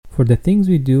For the things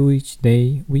we do each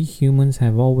day, we humans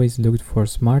have always looked for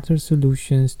smarter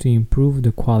solutions to improve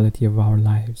the quality of our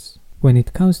lives. When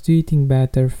it comes to eating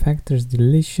better, Factor's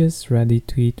delicious,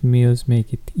 ready-to-eat meals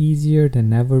make it easier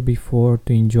than ever before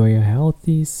to enjoy a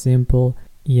healthy, simple,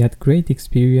 yet great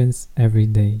experience every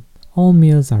day. All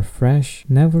meals are fresh,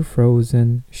 never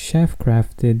frozen,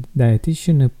 chef-crafted,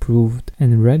 dietitian-approved,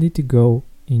 and ready to go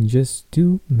in just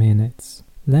 2 minutes.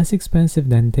 Less expensive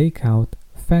than takeout,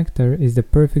 Factor is the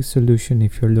perfect solution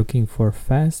if you're looking for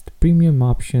fast, premium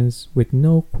options with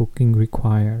no cooking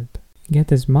required.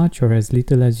 Get as much or as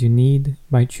little as you need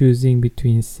by choosing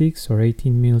between 6 or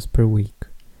 18 meals per week.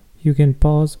 You can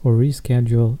pause or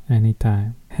reschedule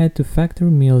anytime. Head to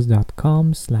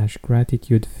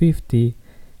factormeals.com/gratitude50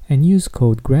 and use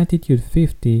code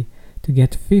gratitude50 to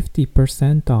get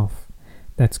 50% off.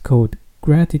 That's code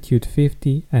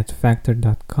gratitude50 at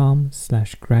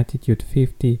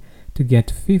factor.com/gratitude50 to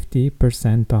get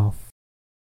 50% off.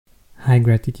 Hi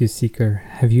Gratitude Seeker,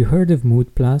 have you heard of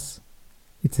Mood Plus?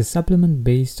 It's a supplement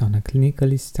based on a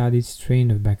clinically studied strain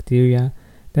of bacteria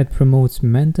that promotes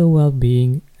mental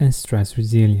well-being and stress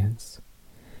resilience.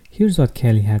 Here's what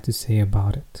Kelly had to say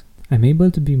about it. I'm able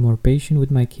to be more patient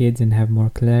with my kids and have more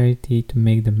clarity to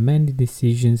make the many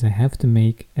decisions I have to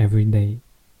make every day.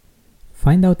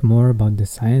 Find out more about the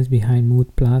science behind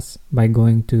Mood Plus by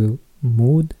going to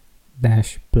mood-plus.com.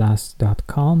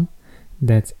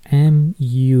 That's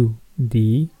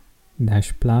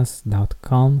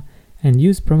MUD-plus.com and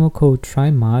use promo code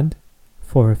TRYMOD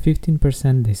for a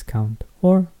 15% discount,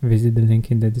 or visit the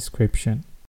link in the description.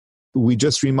 We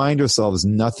just remind ourselves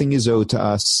nothing is owed to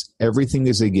us. Everything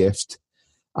is a gift.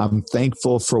 I'm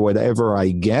thankful for whatever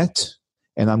I get,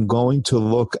 and I'm going to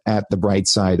look at the bright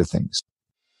side of things.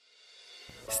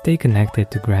 Stay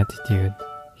connected to gratitude.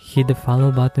 Hit the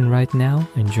follow button right now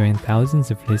and join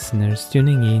thousands of listeners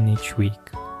tuning in each week.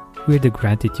 We're the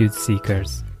Gratitude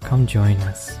Seekers. Come join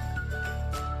us.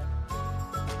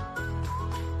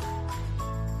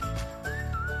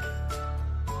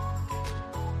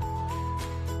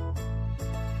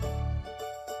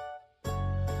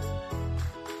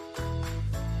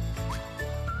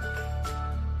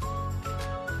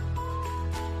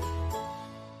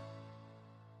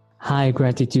 Hi,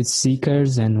 Gratitude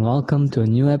Seekers, and welcome to a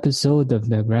new episode of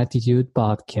the Gratitude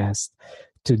Podcast.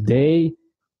 Today,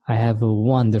 I have a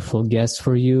wonderful guest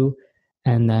for you,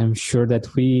 and I'm sure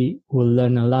that we will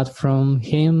learn a lot from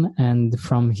him and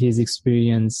from his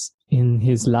experience in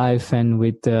his life and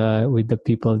with the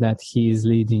people that he is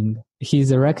leading.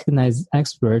 He's a recognized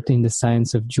expert in the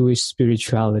science of Jewish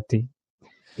spirituality.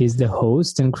 He's the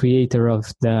host and creator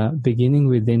of the Beginning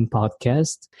Within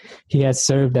podcast. He has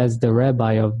served as the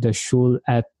rabbi of the shul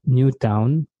at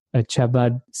Newtown, a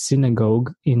Chabad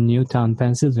synagogue in Newtown,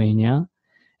 Pennsylvania,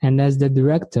 and as the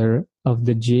director of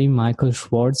the J. Michael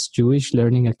Schwartz Jewish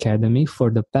Learning Academy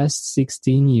for the past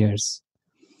 16 years.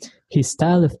 His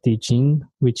style of teaching,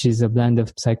 which is a blend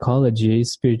of psychology,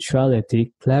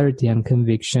 spirituality, clarity, and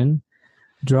conviction,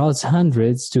 draws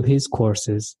hundreds to his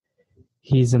courses.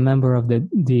 He is a member of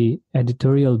the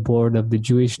editorial board of the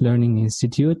Jewish Learning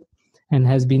Institute and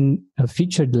has been a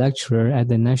featured lecturer at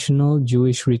the National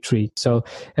Jewish Retreat. So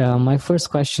my first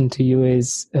question to you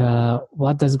is,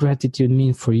 what does gratitude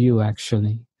mean for you,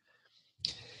 actually?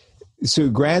 So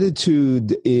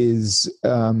gratitude is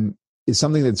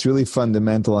something that's really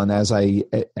fundamental. And as I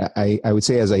would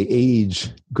say, as I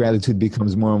age, gratitude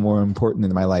becomes more and more important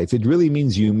in my life. It really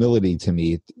means humility to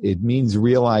me. It means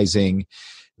realizing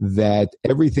that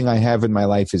everything I have in my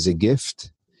life is a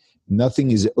gift. Nothing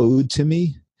is owed to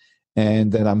me,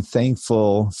 and that I'm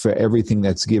thankful for everything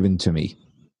that's given to me.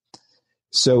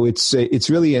 So it's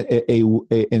really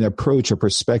an approach, a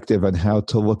perspective on how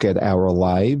to look at our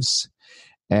lives.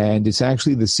 And it's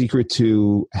actually the secret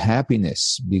to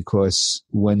happiness, because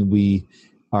when we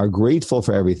are grateful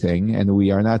for everything and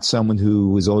we are not someone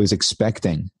who is always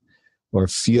expecting or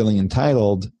feeling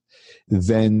entitled,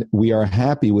 then we are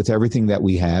happy with everything that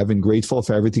we have and grateful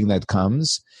for everything that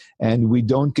comes. And we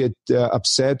don't get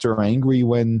upset or angry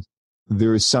when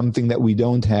there is something that we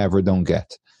don't have or don't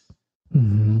get.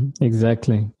 Mm-hmm.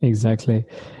 Exactly.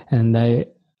 And I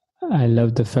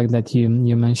love the fact that you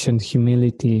mentioned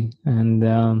humility. And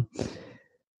I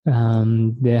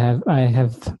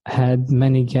have had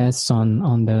many guests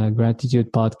on the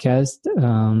Gratitude podcast.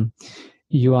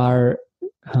 You are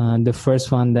the first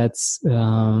one that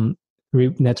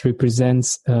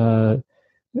represents a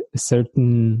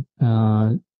certain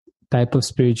type of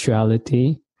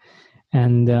spirituality.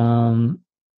 And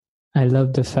I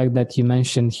love the fact that you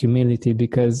mentioned humility,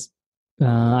 because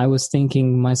I was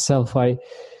thinking myself,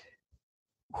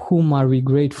 whom are we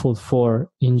grateful for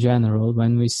in general?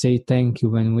 When we say thank you,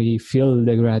 when we feel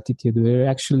the gratitude, we're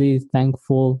actually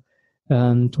thankful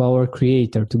to our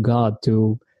Creator, to God,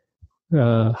 to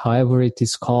however it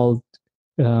is called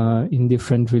in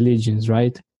different religions,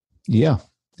 right? Yeah,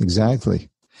 exactly.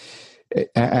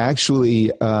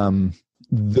 Actually,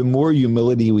 the more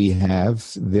humility we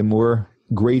have, the more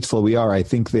grateful we are. I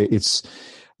think that it's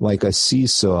like a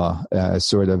seesaw,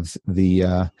 sort of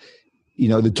the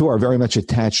two are very much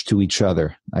attached to each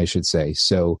other, I should say.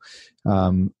 So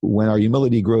when our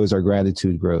humility grows, our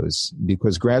gratitude grows,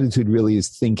 because gratitude really is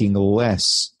thinking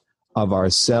less of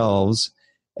ourselves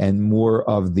and more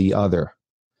of the other.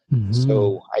 Mm-hmm.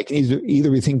 So I can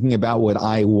either be thinking about what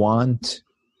I want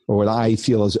or what I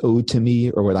feel is owed to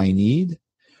me or what I need,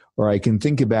 or I can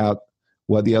think about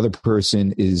what the other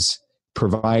person is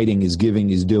providing, is giving,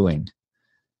 is doing.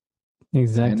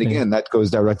 Exactly. And again, that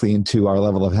goes directly into our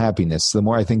level of happiness. The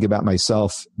more I think about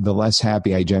myself, the less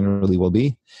happy I generally will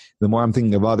be. The more I'm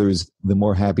thinking of others, the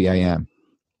more happy I am.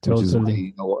 Totally. Which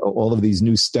is why, all of these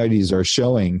new studies are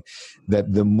showing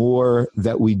that the more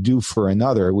that we do for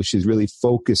another, which is really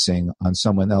focusing on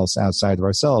someone else outside of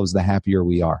ourselves, the happier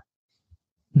we are.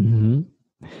 Mm-hmm.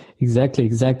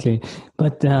 Exactly.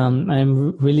 But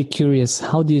I'm really curious,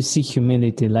 how do you see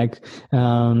humility? Like,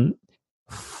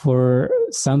 for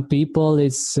some people,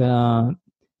 it's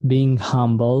being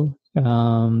humble.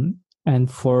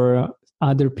 And for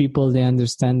other people, they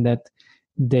understand that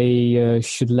they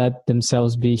should let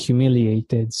themselves be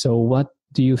humiliated. So what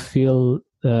do you feel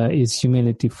is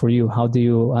humility for you? How do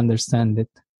you understand it?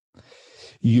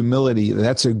 Humility,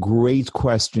 that's a great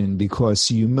question, because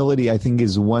humility, I think,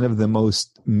 is one of the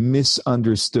most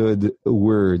misunderstood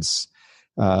words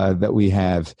that we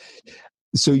have.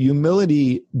 So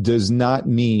humility does not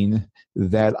mean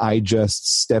that I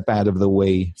just step out of the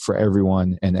way for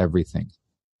everyone and everything.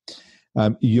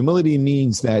 Humility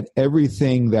means that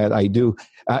everything that I do,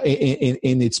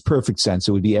 in its perfect sense,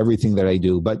 it would be everything that I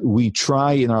do, but we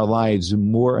try in our lives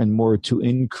more and more to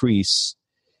increase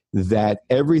that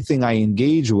everything I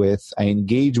engage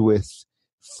with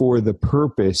for the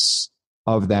purpose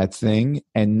of that thing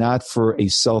and not for a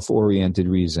self-oriented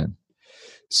reason.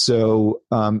 So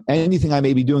anything I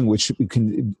may be doing, which it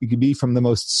can be from the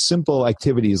most simple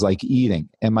activities like eating.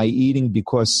 Am I eating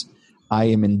because I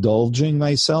am indulging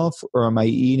myself, or am I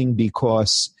eating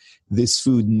because this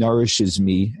food nourishes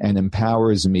me and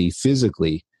empowers me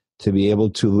physically to be able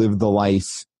to live the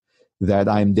life that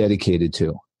I'm dedicated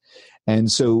to? And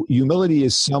so humility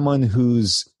is someone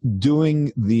who's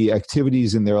doing the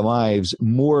activities in their lives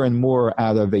more and more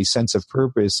out of a sense of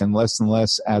purpose and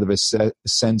less out of a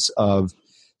sense of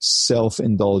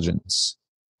self-indulgence.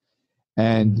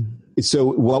 And so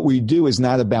what we do is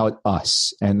not about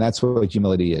us, and that's what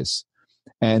humility is.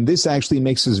 And this actually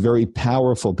makes us very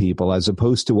powerful people, as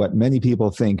opposed to what many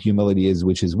people think humility is,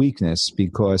 which is weakness,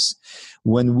 because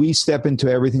when we step into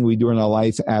everything we do in our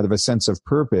life out of a sense of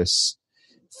purpose,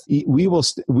 we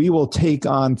will take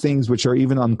on things which are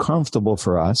even uncomfortable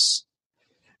for us,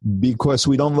 because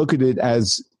we don't look at it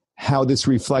as how this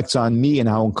reflects on me and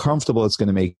how uncomfortable it's going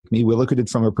to make me. We look at it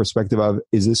from a perspective of,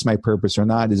 is this my purpose or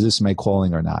not? Is this my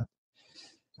calling or not?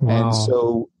 Wow. And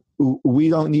so we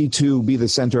don't need to be the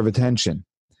center of attention.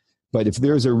 But if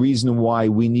there's a reason why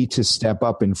we need to step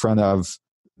up in front of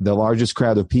the largest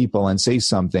crowd of people and say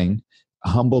something,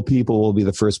 humble people will be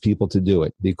the first people to do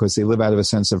it, because they live out of a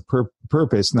sense of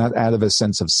purpose, not out of a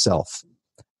sense of self.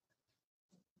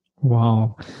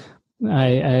 Wow.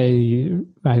 I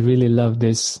really love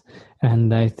this.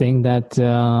 And I think that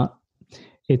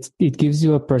it gives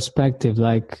you a perspective,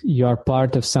 like you're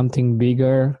part of something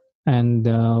bigger, and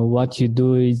what you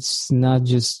do is not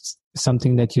just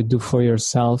something that you do for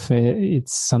yourself.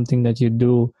 It's something that you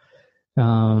do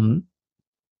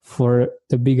for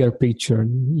the bigger picture.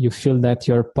 You feel that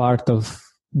you're part of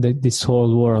this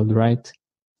whole world, right?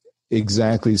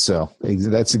 Exactly so.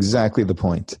 That's exactly the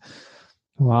point.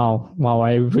 Wow.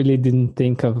 I really didn't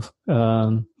think of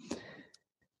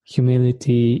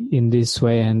humility in this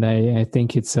way, and I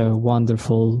think it's a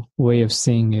wonderful way of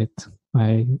seeing it.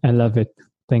 I love it.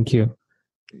 Thank you.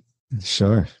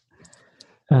 Sure.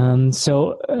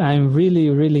 So I'm really,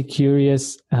 really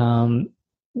curious.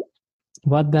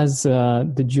 What does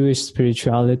the Jewish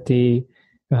spirituality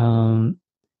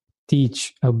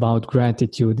teach about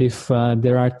gratitude? If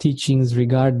there are teachings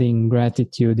regarding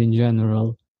gratitude in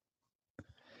general.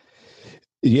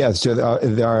 Yes, so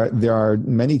there are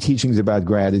many teachings about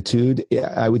gratitude.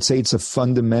 I would say it's a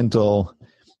fundamental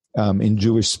in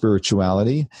Jewish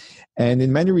spirituality. And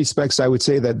in many respects, I would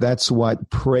say that that's what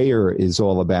prayer is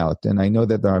all about. And I know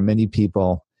that there are many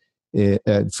people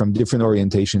from different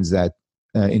orientations that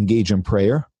engage in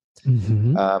prayer.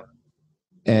 Mm-hmm.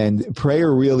 And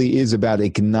prayer really is about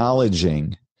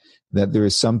acknowledging that there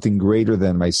is something greater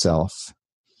than myself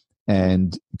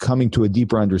and coming to a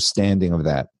deeper understanding of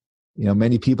that.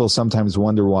 Many people sometimes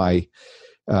wonder why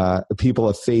people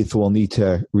of faith will need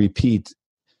to repeat,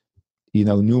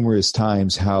 numerous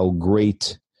times how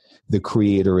great the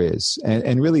Creator is,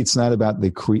 and really, it's not about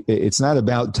it's not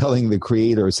about telling the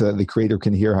Creator so that the Creator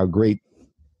can hear how great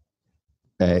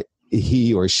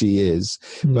he or she is,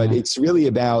 but it's really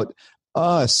about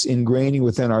us ingraining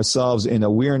within ourselves an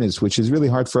awareness, which is really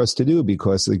hard for us to do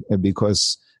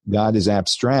because God is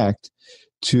abstract.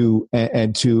 To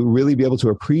really be able to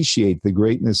appreciate the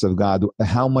greatness of God,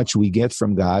 how much we get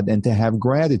from God, and to have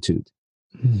gratitude.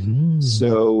 Mm-hmm.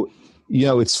 So,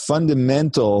 it's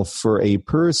fundamental for a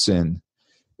person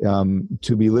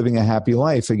to be living a happy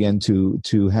life, again,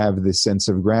 to have this sense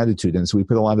of gratitude. And so we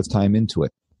put a lot of time into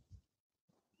it.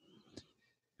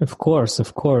 Of course. So,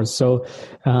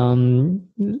 so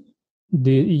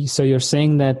you're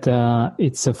saying that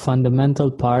it's a fundamental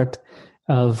part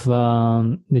of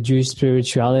the Jewish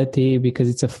spirituality, because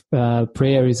it's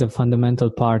prayer is a fundamental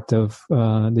part of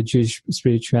the Jewish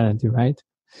spirituality, right?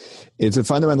 It's a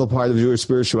fundamental part of Jewish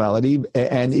spirituality,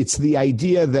 and it's the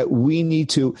idea that we need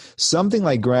to, something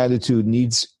like gratitude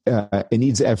needs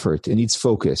effort, it needs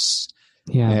focus.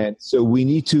 Yeah. And so we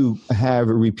need to have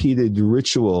repeated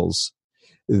rituals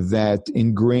that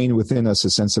ingrain within us a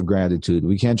sense of gratitude.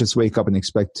 We can't just wake up and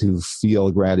expect to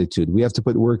feel gratitude. We have to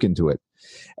put work into it.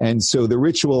 And so the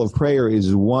ritual of prayer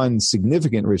is one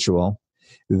significant ritual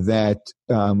that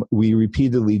we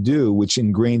repeatedly do, which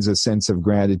ingrains a sense of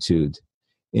gratitude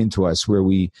into us, where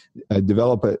we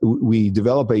develop a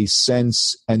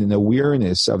sense and an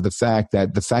awareness of the fact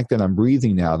that I'm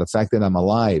breathing now, the fact that I'm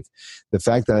alive, the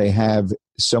fact that I have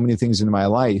so many things in my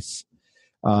life.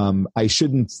 I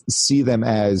shouldn't see them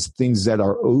as things that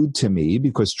are owed to me,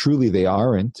 because truly they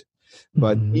aren't.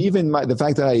 But even the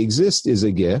fact that I exist is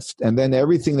a gift. And then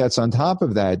everything that's on top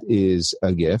of that is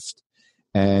a gift.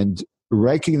 And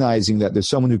recognizing that there's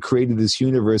someone who created this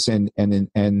universe and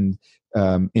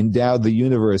endowed the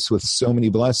universe with so many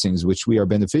blessings, which we are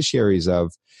beneficiaries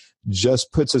of,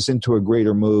 just puts us into a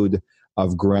greater mode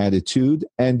of gratitude.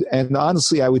 And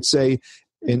honestly, I would say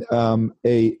in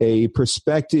a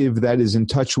perspective that is in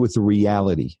touch with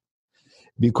reality.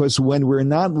 Because when we're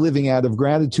not living out of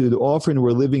gratitude, often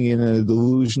we're living in a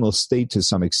delusional state to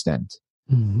some extent.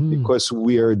 Because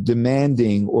we are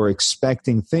demanding or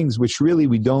expecting things which really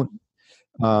we don't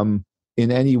in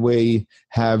any way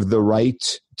have the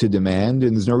right to demand.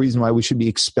 And there's no reason why we should be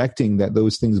expecting that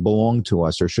those things belong to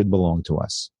us or should belong to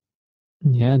us.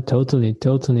 Yeah, totally.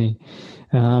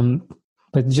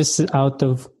 But just out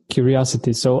of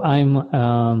curiosity, so I'm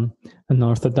an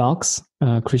Orthodox,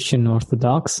 Christian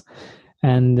Orthodox,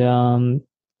 and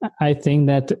I think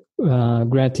that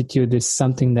gratitude is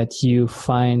something that you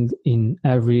find in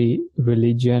every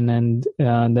religion, and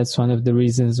that's one of the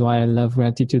reasons why I love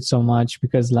gratitude so much,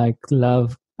 because like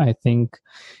love, I think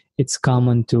it's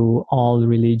common to all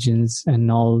religions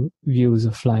and all views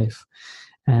of life.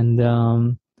 And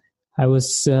I'm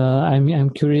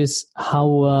curious,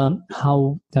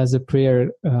 how does a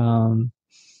prayer,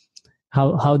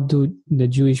 how do the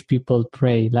Jewish people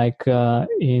pray? Like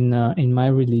in my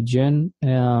religion,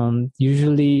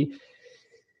 usually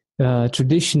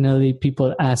traditionally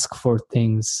people ask for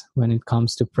things when it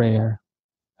comes to prayer,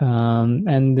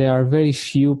 and there are very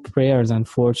few prayers,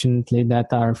 unfortunately,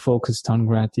 that are focused on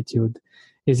gratitude.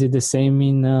 Is it the same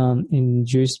in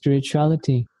Jewish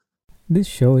spirituality? This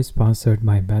show is sponsored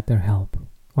by BetterHelp.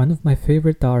 One of my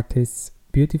favorite artists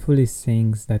beautifully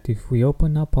sings that if we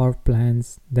open up our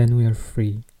plans, then we are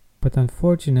free. But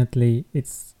unfortunately,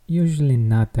 it's usually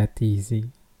not that easy,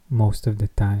 most of the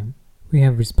time. We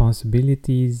have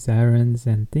responsibilities, errands,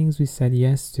 and things we said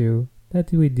yes to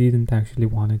that we didn't actually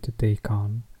want to take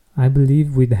on. I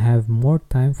believe we'd have more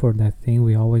time for that thing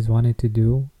we always wanted to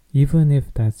do, even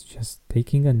if that's just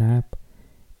taking a nap,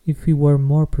 if we were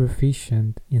more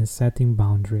proficient in setting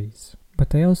boundaries.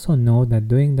 But I also know that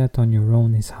doing that on your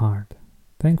own is hard.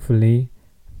 Thankfully,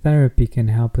 therapy can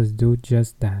help us do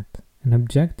just that. An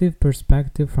objective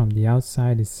perspective from the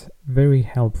outside is very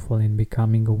helpful in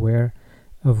becoming aware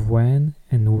of when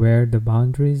and where the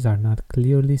boundaries are not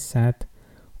clearly set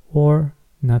or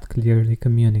not clearly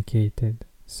communicated.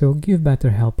 So give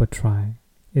BetterHelp a try.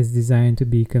 It's designed to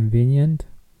be convenient,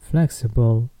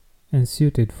 flexible, and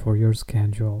suited for your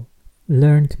schedule.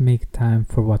 Learn to make time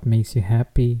for what makes you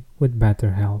happy with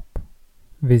BetterHelp.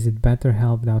 Visit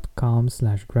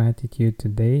betterhelp.com/gratitude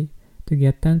today to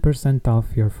get 10%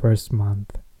 off your first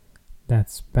month.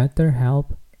 That's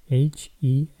BetterHelp,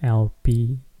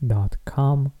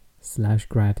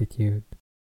 HELP.com/gratitude.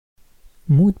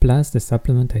 Mood Plus, the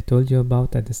supplement I told you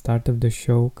about at the start of the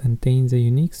show, contains a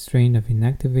unique strain of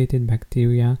inactivated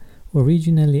bacteria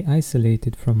originally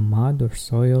isolated from mud or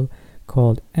soil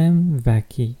called M.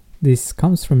 vaccae. This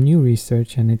comes from new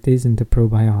research and it isn't a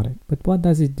probiotic. But what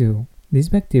does it do? This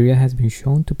bacteria has been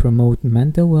shown to promote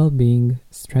mental well-being,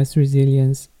 stress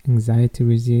resilience, anxiety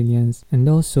resilience, and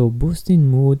also boosting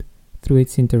mood through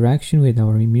its interaction with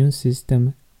our immune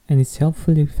system and its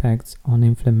helpful effects on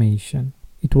inflammation.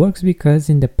 It works because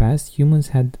in the past humans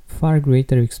had far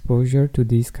greater exposure to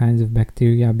these kinds of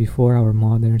bacteria before our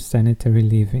modern sanitary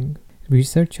living.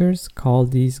 Researchers call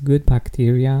these good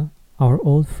bacteria our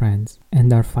old friends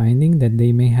and are finding that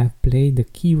they may have played a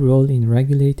key role in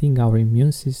regulating our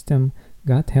immune system,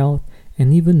 gut health,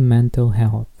 and even mental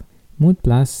health. Mood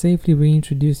Plus safely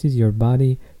reintroduces your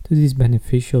body to these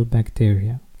beneficial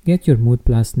bacteria. Get your Mood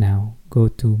Plus now. Go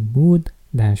to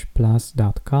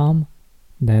mood-plus.com.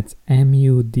 That's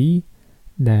MUD-PLUS.com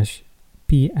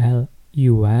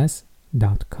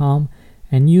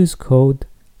and use code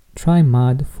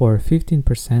TRYMUD for a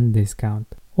 15%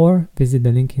 discount. Or visit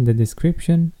the link in the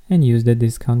description and use the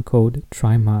discount code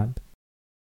TRYMUD.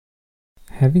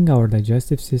 Having our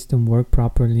digestive system work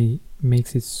properly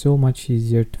makes it so much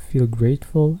easier to feel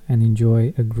grateful and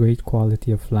enjoy a great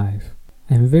quality of life.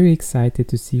 I'm very excited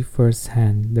to see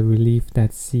firsthand the relief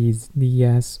that Seed's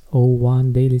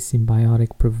DS-01 Daily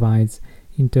Symbiotic provides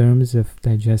in terms of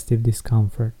digestive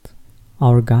discomfort.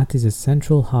 Our gut is a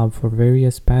central hub for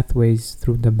various pathways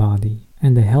through the body,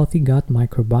 and a healthy gut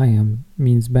microbiome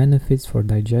means benefits for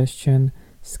digestion,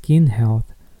 skin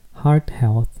health, heart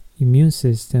health, immune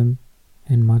system,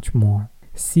 and much more.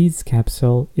 Seed's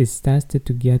capsule is tested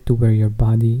to get to where your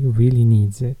body really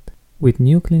needs it. With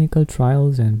new clinical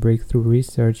trials and breakthrough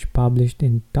research published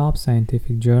in top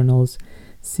scientific journals,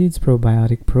 Seed's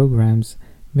probiotic programs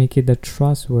make it a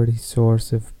trustworthy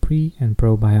source of pre- and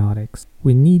probiotics.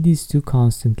 We need these two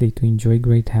constantly to enjoy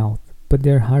great health, but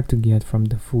they're hard to get from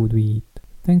the food we eat.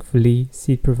 Thankfully,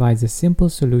 Seed provides a simple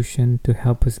solution to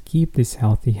help us keep this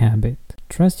healthy habit.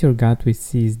 Trust your gut with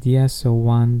Seed's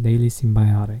DS-01 Daily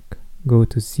Symbiotic. Go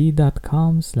to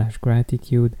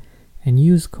seed.com/gratitude and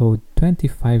use code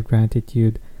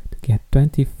 25gratitude to get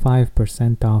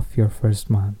 25% off your first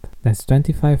month. That's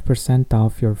 25%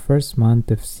 off your first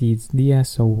month of Seed's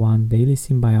DS-01 Daily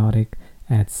Symbiotic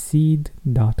at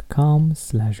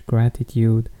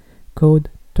seed.com/gratitude, code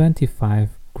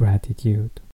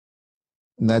 25gratitude.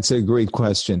 That's a great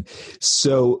question.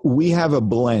 So we have a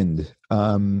blend,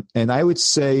 and I would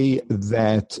say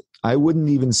that I wouldn't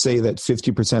even say that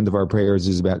 50% of our prayers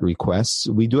is about requests.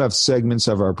 We do have segments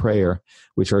of our prayer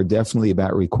which are definitely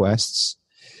about requests,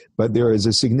 but there is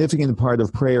a significant part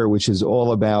of prayer which is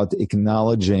all about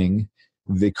acknowledging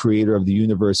the creator of the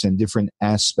universe and different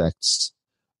aspects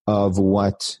of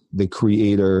what the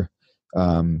creator,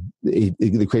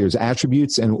 the creator's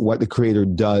attributes and what the creator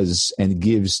does and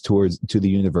gives to the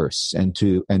universe and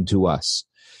to us.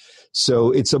 So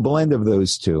it's a blend of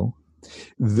those two.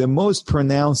 The most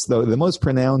pronounced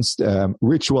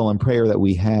ritual and prayer that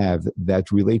we have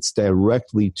that relates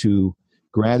directly to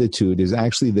gratitude is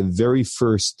actually the very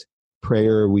first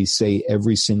prayer we say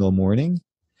every single morning,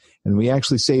 and we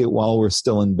actually say it while we're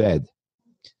still in bed.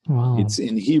 Wow. It's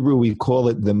in Hebrew, we call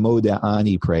it the Moda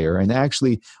Ani prayer, and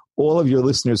actually all of your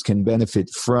listeners can benefit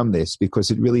from this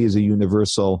because it really is a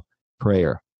universal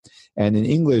prayer. And in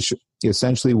English,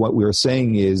 essentially what we're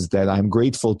saying is that I'm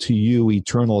grateful to you,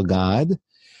 eternal God,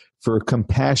 for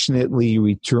compassionately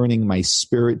returning my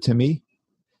spirit to me.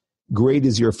 Great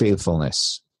is your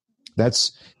faithfulness.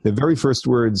 That's the very first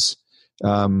words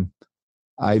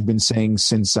I've been saying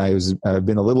since I've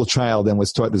been a little child and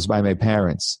was taught this by my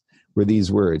parents, were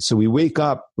these words. So we wake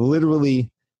up, literally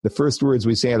the first words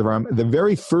we say out of the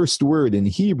very first word in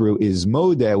Hebrew is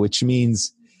moda, which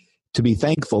means to be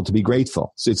thankful, to be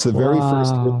grateful. So it's the very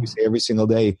first word we say every single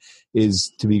day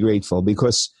is to be grateful,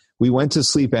 because we went to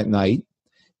sleep at night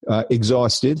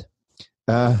exhausted,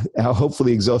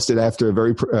 hopefully exhausted after a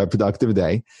very productive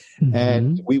day. Mm-hmm.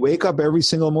 And we wake up every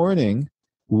single morning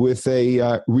with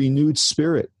a renewed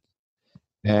spirit.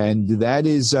 And that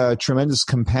is tremendous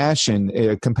compassion,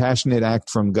 a compassionate act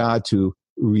from God to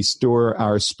restore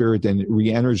our spirit and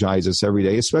re-energize us every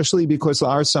day, especially because there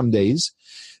are some days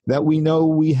that we know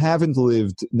we haven't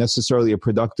lived necessarily a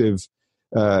productive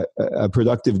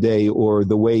day or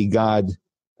the way God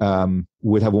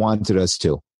would have wanted us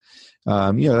to.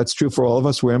 That's true for all of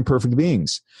us. We're imperfect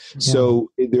beings. Yeah.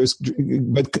 So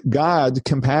but God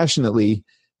compassionately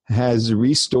has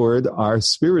restored our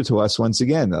spirit to us once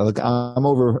again. Look,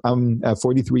 I'm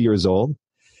 43 years old.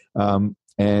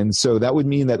 And so that would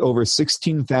mean that over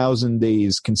 16,000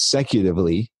 days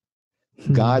consecutively,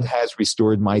 God has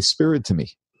restored my spirit to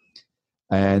me.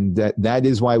 And that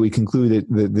is why we concluded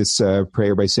this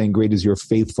prayer by saying, great is your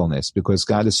faithfulness, because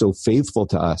God is so faithful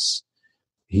to us.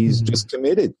 He's just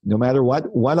committed. No matter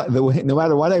what no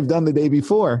matter what I've done the day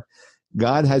before,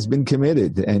 God has been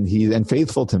committed and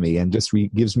faithful to me, and just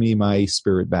gives me my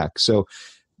spirit back. So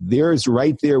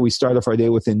right there, we start off our day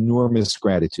with enormous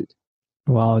gratitude.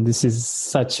 Wow, this is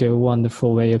such a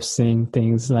wonderful way of seeing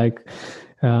things, like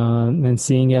and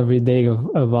seeing every day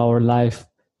of our life.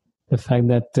 The fact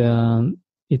that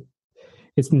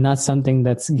it's not something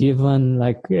that's given,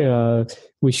 like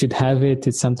we should have it.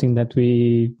 It's something that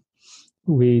we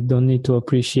don't need to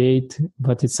appreciate,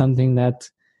 but it's something that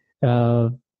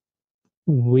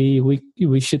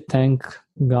we should thank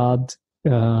God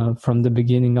from the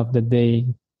beginning of the day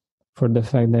for the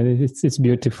fact that it's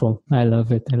beautiful. I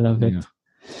love it.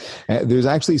 There's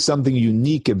actually something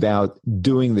unique about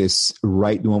doing this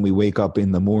right when we wake up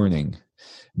in the morning,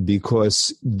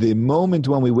 because the moment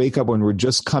when we wake up, when we're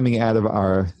just coming out of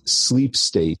our sleep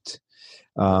state,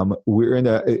 we're in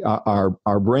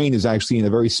our brain is actually in a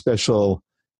very special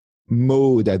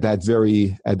mode at that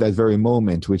very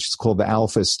moment, which is called the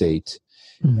alpha state.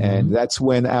 And that's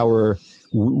when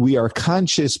we are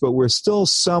conscious, but we're still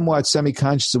somewhat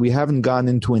semi-conscious, so we haven't gone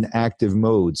into an active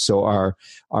mode. So our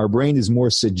brain is more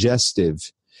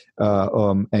suggestive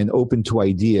and open to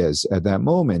ideas at that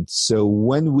moment. So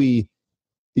when we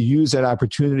use that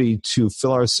opportunity to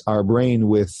fill our brain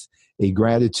with a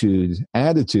gratitude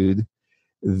attitude,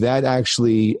 that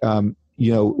actually,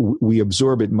 we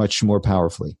absorb it much more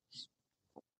powerfully.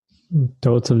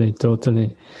 Totally.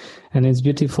 And it's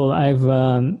beautiful. I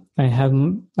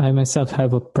myself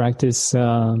have a practice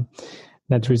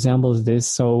that resembles this.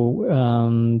 So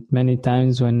many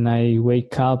times when I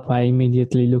wake up, I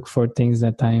immediately look for things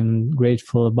that I'm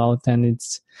grateful about, and it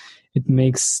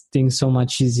makes things so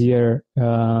much easier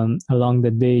along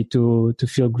the day to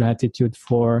feel gratitude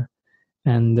for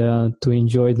and to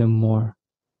enjoy them more.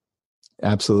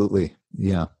 Absolutely,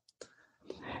 yeah.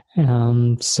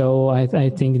 So I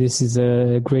think this is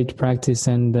a great practice,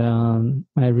 and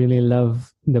I really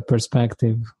love the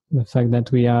perspective, the fact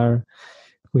that we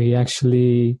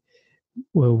actually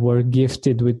were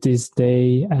gifted with this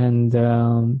day, and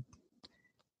the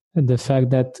fact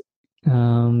that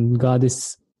God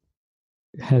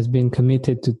has been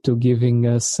committed to giving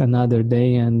us another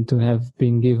day, and to have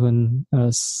been given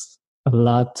us a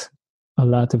lot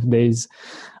of days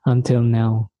until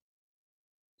now.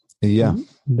 Yeah.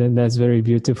 That's very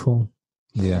beautiful.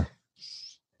 Yeah.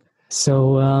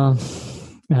 So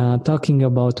talking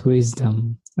about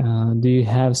wisdom, do you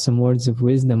have some words of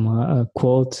wisdom, a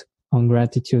quote on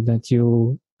gratitude that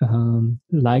you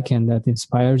like and that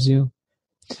inspires you?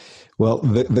 Well,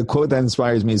 the quote that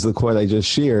inspires me is the quote I just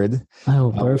shared,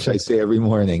 which I say every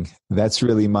morning. That's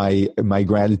really my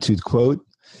gratitude quote,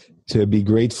 to be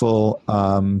grateful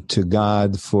to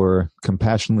God for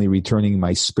compassionately returning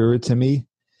my spirit to me.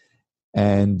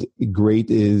 And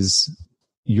great is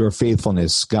your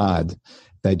faithfulness, God,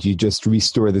 that you just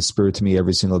restore the spirit to me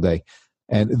every single day.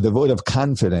 And the vote of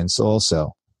confidence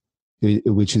also,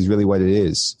 which is really what it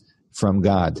is, from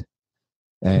God,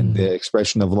 and the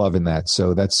expression of love in that.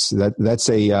 So that's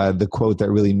the quote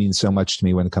that really means so much to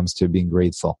me when it comes to being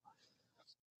grateful.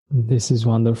 This is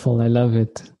wonderful. I love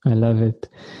it.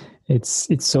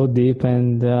 It's so deep,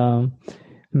 and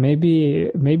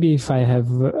maybe if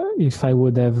I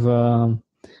would have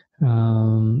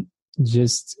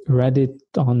just read it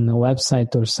on a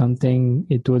website or something,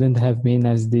 it wouldn't have been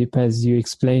as deep as you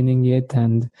explaining it,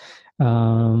 and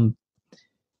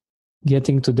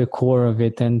getting to the core of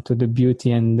it and to the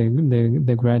beauty and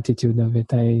the gratitude of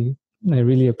it. I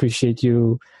really appreciate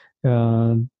you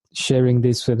sharing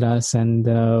this with us,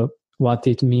 and what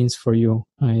it means for you.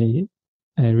 I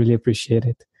really appreciate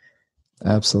it.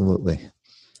 Absolutely.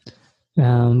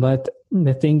 But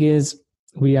the thing is,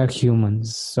 we are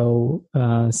humans, so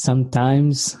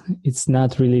sometimes it's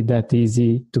not really that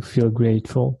easy to feel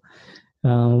grateful.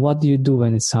 What do you do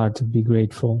when it's hard to be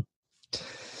grateful?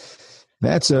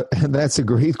 That's a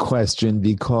great question,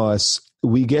 because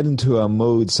we get into a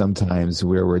mode sometimes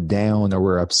where we're down or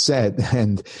we're upset,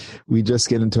 and we just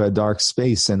get into a dark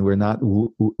space, and we're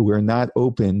not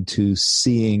open to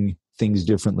seeing things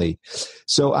differently.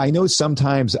 So I know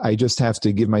sometimes I just have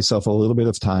to give myself a little bit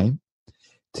of time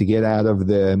to get out of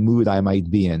the mood I might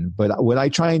be in. But what I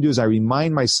try and do is I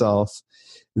remind myself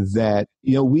that,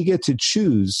 we get to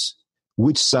choose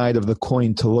which side of the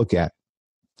coin to look at.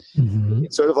 Mm-hmm.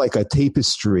 It's sort of like a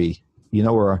tapestry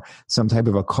or some type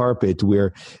of a carpet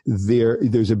where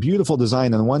there's a beautiful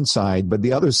design on one side, but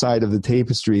the other side of the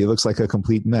tapestry looks like a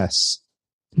complete mess.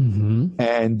 Mm-hmm.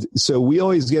 And so we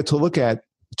always get to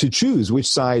choose which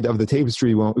side of the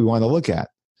tapestry we want to look at.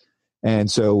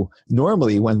 And so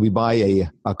normally when we buy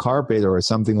a carpet or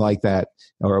something like that,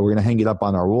 or we're going to hang it up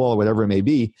on our wall, whatever it may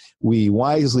be, we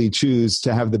wisely choose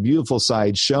to have the beautiful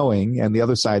side showing and the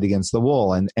other side against the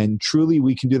wall. And truly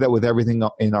we can do that with everything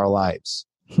in our lives.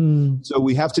 So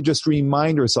we have to just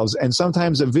remind ourselves, and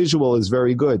sometimes a visual is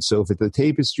very good. So if the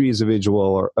tapestry is a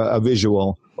visual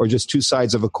or just two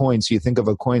sides of a coin, so you think of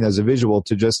a coin as a visual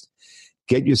to just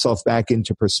get yourself back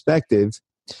into perspective,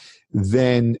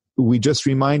 then we just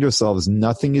remind ourselves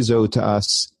nothing is owed to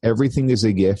us. Everything is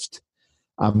a gift.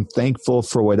 I'm thankful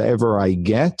for whatever I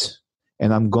get,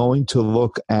 and I'm going to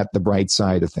look at the bright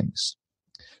side of things.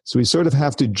 So we sort of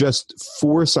have to just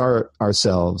force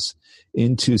ourselves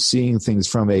into seeing things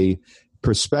from a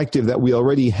perspective that we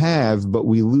already have, but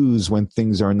we lose when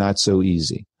things are not so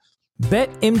easy.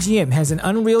 BetMGM has an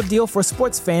unreal deal for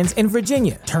sports fans in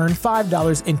Virginia. Turn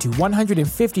 $5 into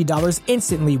 $150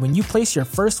 instantly when you place your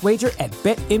first wager at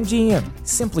BetMGM.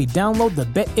 Simply download the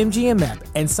BetMGM app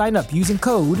and sign up using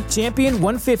code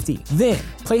Champion150. Then,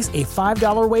 place a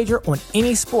 $5 wager on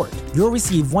any sport. You'll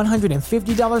receive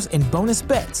 $150 in bonus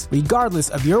bets, regardless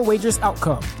of your wager's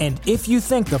outcome. And if you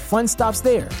think the fun stops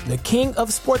there, the king of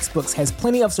sportsbooks has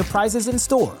plenty of surprises in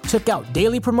store. Check out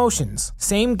daily promotions,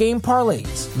 same-game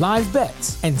parlays, live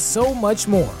bets, and so much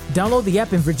more. Download the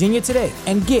app in Virginia today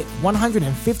and get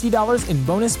 $150 in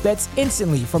bonus bets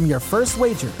instantly from your first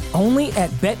wager. Only at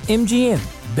BetMGM.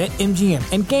 BetMGM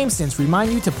and GameSense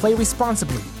remind you to play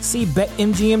responsibly. See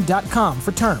BetMGM.com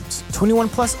for terms. 21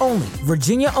 plus only.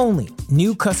 Virginia only.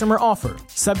 New customer offer.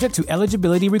 Subject to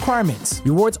eligibility requirements.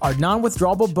 Rewards are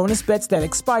non-withdrawable bonus bets that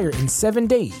expire in 7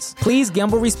 days. Please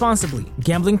gamble responsibly.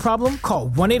 Gambling problem? Call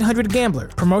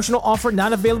 1-800-GAMBLER. Promotional offer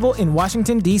not available in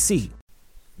Washington, D.C.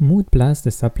 Mood Plus,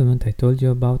 the supplement I told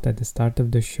you about at the start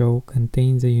of the show,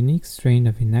 contains a unique strain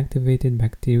of inactivated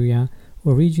bacteria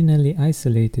originally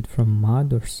isolated from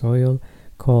mud or soil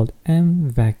called M.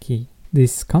 vaccae.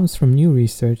 This comes from new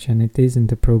research and it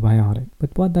isn't a probiotic.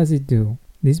 But what does it do?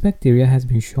 This bacteria has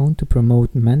been shown to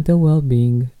promote mental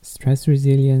well-being, stress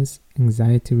resilience,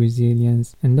 anxiety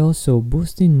resilience, and also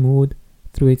boosting mood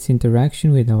through its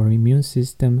interaction with our immune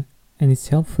system and its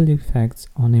helpful effects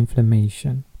on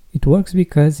inflammation. It works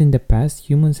because in the past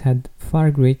humans had far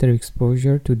greater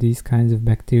exposure to these kinds of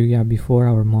bacteria before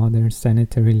our modern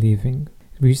sanitary living.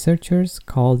 Researchers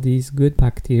call these good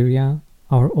bacteria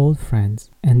our old friends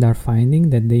and are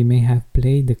finding that they may have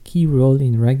played a key role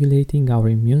in regulating our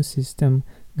immune system,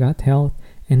 gut health,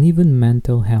 and even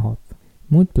mental health.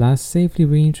 Mood Plus safely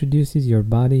reintroduces your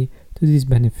body to these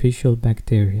beneficial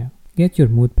bacteria. Get your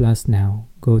Mood Plus now.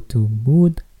 Go to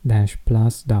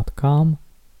mood-plus.com.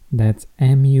 That's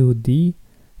MUD-PLUS.com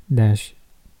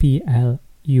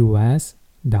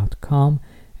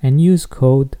and use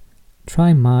code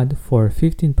TRYMUD for a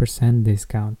 15%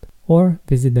 discount. Or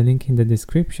visit the link in the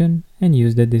description and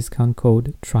use the discount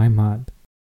code TRYMUD.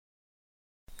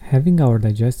 Having our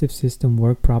digestive system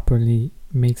work properly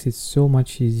makes it so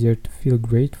much easier to feel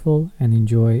grateful and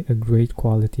enjoy a great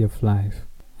quality of life.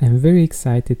 I'm very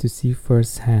excited to see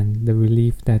firsthand the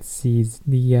relief that Seed's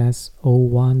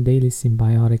DS-01 Daily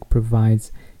Symbiotic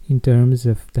provides in terms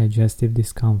of digestive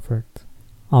discomfort.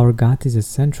 Our gut is a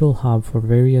central hub for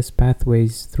various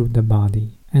pathways through the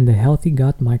body, and a healthy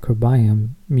gut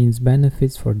microbiome means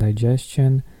benefits for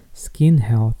digestion, skin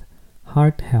health,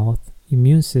 heart health,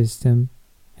 immune system,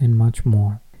 and much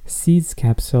more. Seed's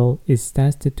capsule is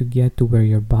tested to get to where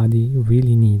your body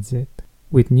really needs it.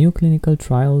 With new clinical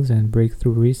trials and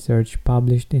breakthrough research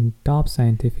published in top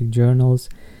scientific journals,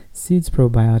 Seed's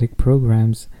probiotic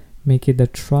programs make it a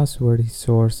trustworthy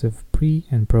source of pre-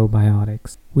 and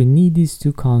probiotics. We need these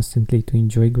two constantly to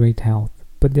enjoy great health,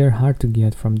 but they're hard to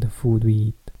get from the food we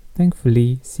eat.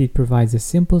 Thankfully, Seed provides a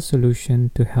simple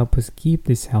solution to help us keep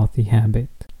this healthy habit.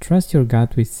 Trust your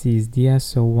gut with Seed's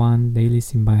DS-01 Daily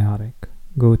Symbiotic.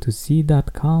 Go to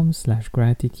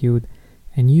seed.com/gratitude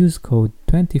and use code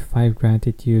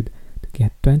 25gratitude to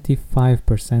get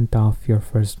 25% off your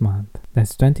first month.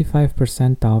 That's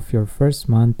 25% off your first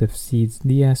month of Seed's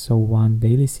DS-01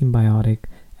 Daily Symbiotic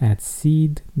at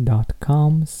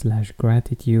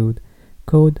seed.com/gratitude,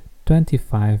 code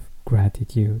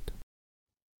 25gratitude.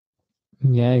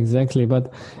 Yeah, exactly.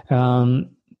 But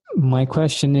my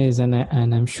question is, and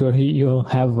I'm sure you'll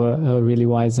have a really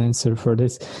wise answer for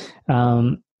this.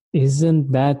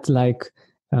 Isn't that like,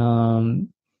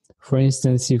 for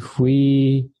instance, if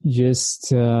we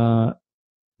just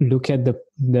look at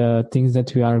the things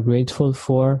that we are grateful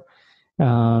for.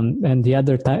 And the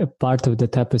other part of the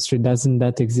tapestry, doesn't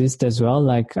that exist as well?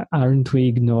 Like, aren't we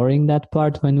ignoring that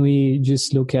part when we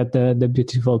just look at the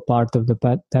beautiful part of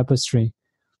the tapestry?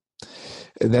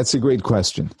 That's a great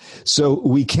question. So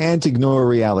we can't ignore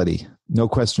reality, no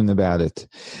question about it.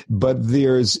 But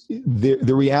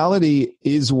the reality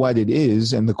is what it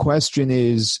is, and the question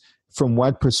is, from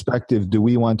what perspective do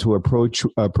we want to approach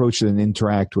it and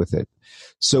interact with it?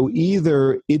 So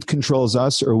either it controls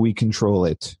us or we control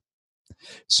it.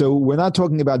 So we're not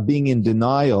talking about being in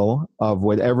denial of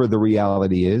whatever the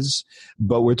reality is,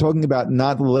 but we're talking about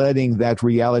not letting that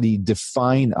reality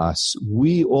define us.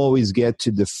 We always get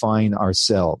to define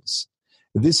ourselves.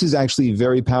 This is actually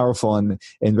very powerful and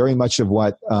very much of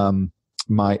what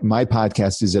my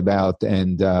podcast is about,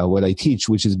 and what I teach,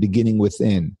 which is beginning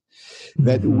within.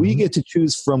 That we get to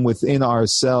choose from within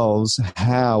ourselves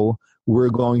how we're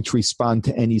going to respond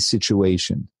to any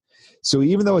situation. So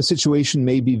even though a situation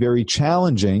may be very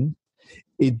challenging,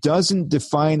 it doesn't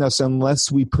define us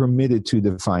unless we permit it to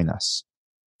define us.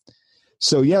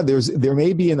 So yeah, there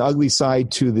may be an ugly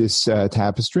side to this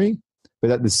tapestry,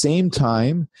 but at the same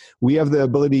time, we have the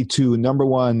ability to, number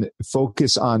one,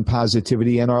 focus on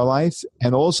positivity in our life,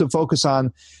 and also focus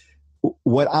on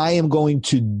what I am going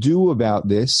to do about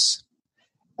this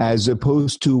as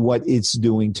opposed to what it's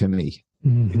doing to me.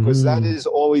 Because that is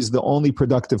always the only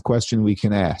productive question we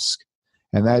can ask.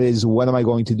 And that is, what am I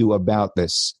going to do about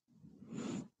this?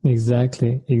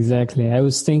 Exactly. I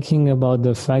was thinking about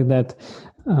the fact that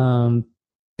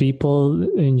people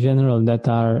in general that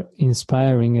are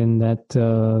inspiring and that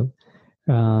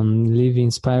live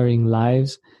inspiring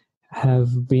lives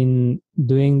have been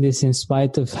doing this in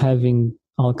spite of having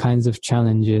all kinds of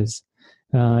challenges.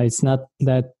 It's not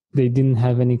that they didn't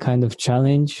have any kind of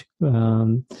challenge,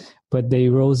 but they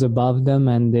rose above them,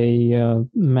 and they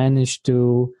managed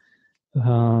to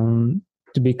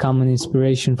become an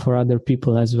inspiration for other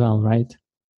people as well, right?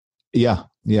 Yeah.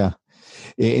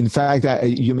 In fact,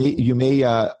 you may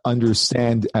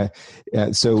understand.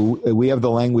 So we have the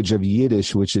language of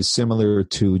Yiddish, which is similar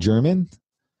to German.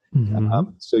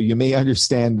 So you may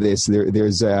understand this.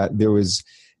 There was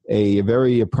a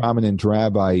very prominent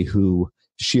rabbi who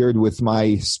shared with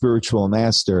my spiritual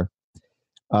master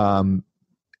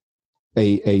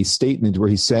a statement where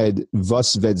he said,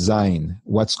 "Was wird sein?"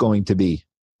 What's going to be?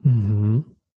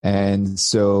 And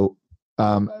so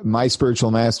my spiritual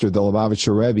master, the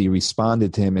Lubavitcher Rabbi,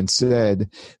 responded to him and said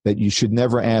that you should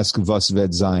never ask "Was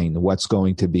wird sein?" What's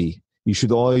going to be? You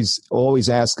should always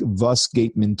ask "Was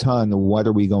geht min tun?" What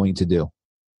are we going to do?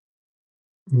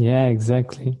 Yeah,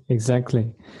 exactly.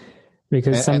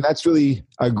 Because and that's really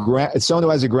someone who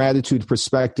has a gratitude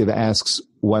perspective asks,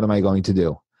 "What am I going to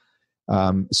do?"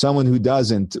 Someone who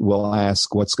doesn't will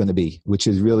ask, "What's going to be?" Which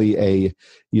is really a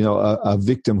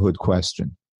victimhood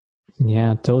question.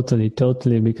 Yeah, totally.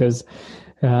 Because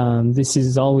this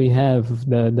is all we have: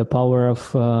 the power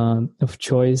of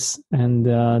choice, and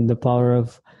the power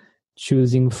of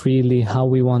choosing freely how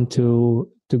we want to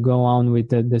go on with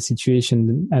the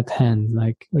situation at hand.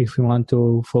 Like, if we want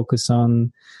to focus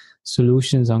on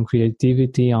solutions, on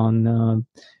creativity, on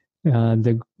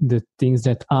the things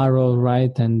that are all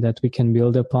right and that we can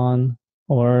build upon,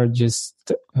 or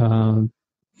just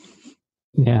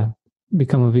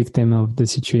become a victim of the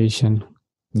situation.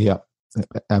 Yeah,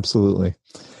 absolutely.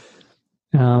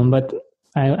 But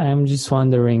I'm just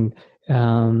wondering,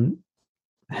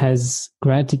 has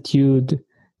gratitude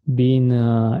been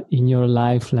in your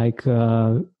life like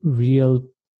a real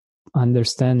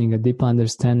understanding, a deep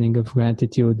understanding of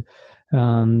gratitude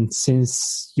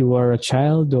since you were a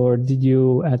child, or did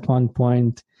you at one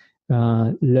point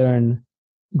learn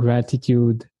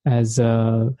gratitude as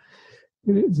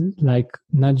like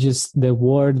not just the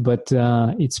word but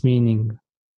its meaning?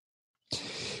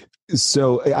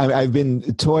 So I've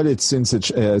been taught it since a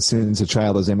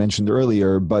child, as I mentioned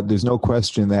earlier, but there's no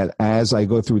question that as I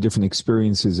go through different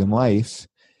experiences in life,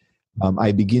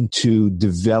 I begin to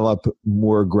develop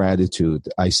more gratitude.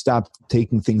 I stop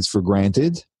taking things for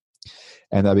granted,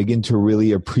 and I begin to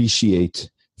really appreciate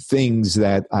things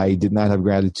that I did not have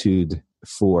gratitude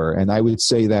for. And I would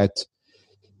say that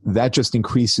just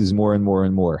increases more and more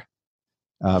and more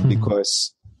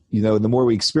because, the more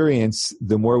we experience,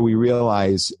 the more we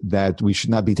realize that we should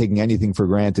not be taking anything for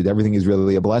granted. Everything is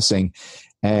really a blessing,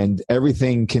 and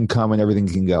everything can come and everything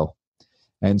can go.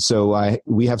 And so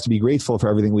we have to be grateful for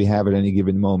everything we have at any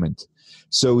given moment.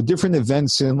 So different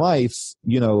events in life,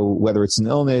 whether it's an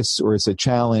illness or it's a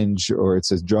challenge or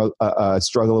it's a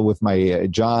struggle with my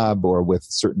job or with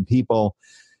certain people,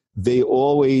 they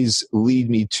always lead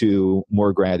me to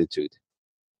more gratitude.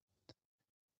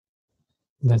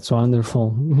 That's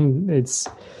wonderful.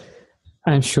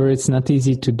 I'm sure it's not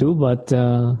easy to do, but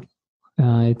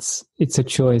it's a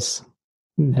choice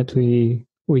that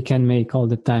we can make all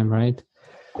the time, right?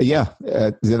 Yeah,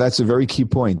 that's a very key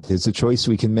point. It's a choice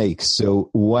we can make. So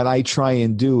what I try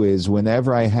and do is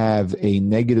whenever I have a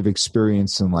negative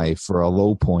experience in life or a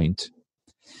low point,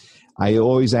 I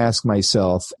always ask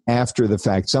myself after the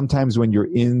fact. Sometimes when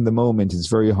you're in the moment, it's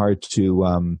very hard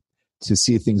to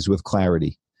see things with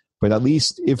clarity. But at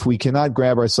least if we cannot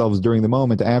grab ourselves during the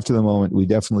moment, after the moment, we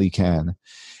definitely can.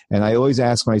 And I always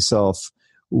ask myself,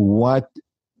 what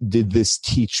did this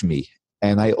teach me?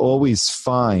 And I always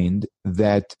find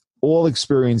that all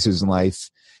experiences in life,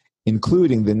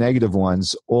 including the negative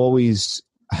ones, always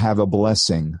have a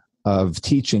blessing of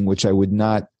teaching, which I would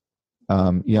not,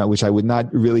 which I would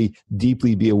not really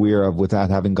deeply be aware of without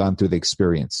having gone through the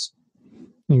experience.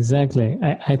 Exactly.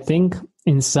 I think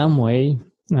in some way,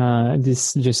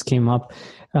 this just came up.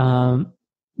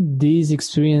 These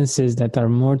experiences that are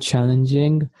more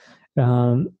challenging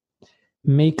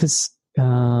make us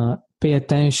pay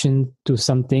attention to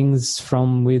some things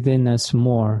from within us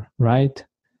more, right?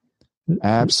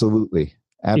 Absolutely.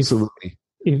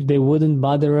 If they wouldn't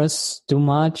bother us too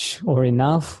much or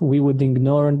enough, we would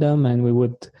ignore them and we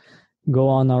would go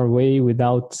on our way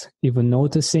without even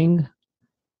noticing.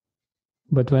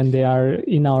 But when they are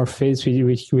in our face,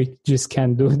 we just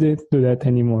can't do that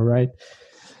anymore, right?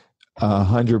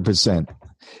 100%.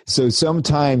 So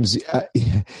sometimes,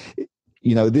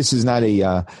 this is not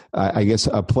I guess,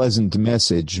 a pleasant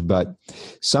message, but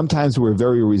sometimes we're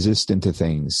very resistant to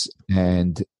things.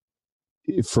 And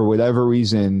for whatever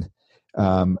reason,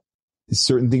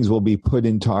 certain things will be put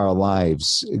into our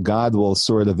lives. God will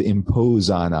sort of impose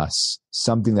on us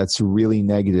something that's really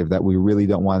negative that we really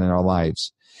don't want in our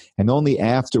lives. And only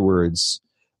afterwards,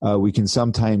 we can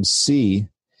sometimes see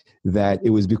that it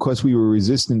was because we were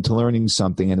resistant to learning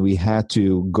something and we had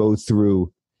to go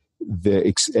through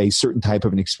a certain type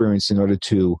of an experience in order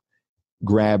to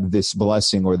grab this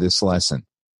blessing or this lesson.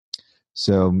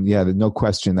 So, yeah, no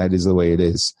question, that is the way it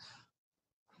is.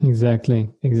 Exactly.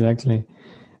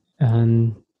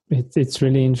 And it's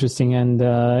really interesting. And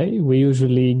we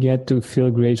usually get to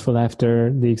feel grateful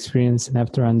after the experience and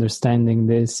after understanding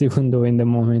this, even though in the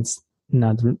moment it's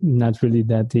not really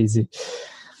that easy.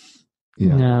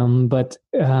 Yeah. But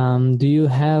do you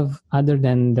have, other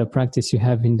than the practice you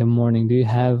have in the morning, do you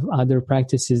have other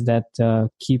practices that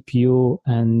keep you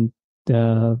and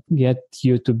get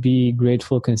you to be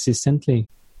grateful consistently?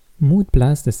 Mood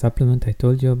Plus, the supplement I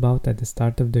told you about at the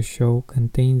start of the show,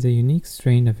 contains a unique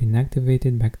strain of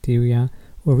inactivated bacteria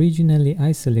originally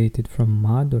isolated from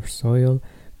mud or soil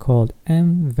called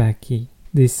M. vaccae.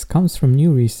 This comes from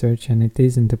new research and it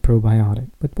isn't a probiotic.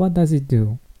 But what does it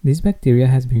do? This bacteria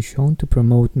has been shown to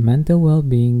promote mental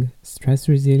well-being, stress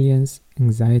resilience,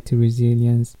 anxiety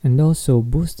resilience, and also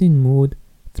boosting mood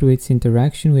through its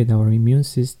interaction with our immune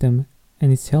system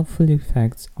and its helpful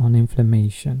effects on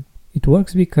inflammation. It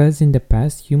works because in the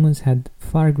past humans had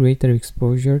far greater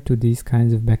exposure to these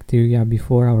kinds of bacteria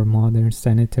before our modern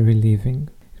sanitary living.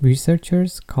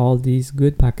 Researchers call these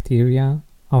good bacteria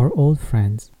our old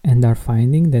friends and are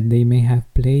finding that they may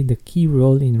have played a key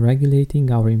role in regulating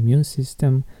our immune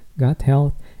system, gut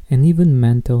health, and even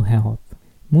mental health.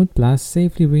 Mood Plus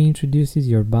safely reintroduces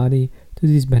your body to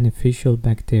these beneficial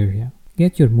bacteria.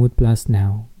 Get your Mood Plus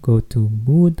now. Go to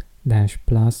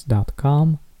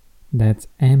mood-plus.com. That's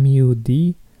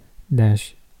MUD-PLUS.com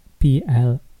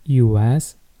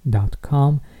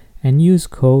and use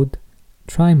code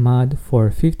TRYMUD for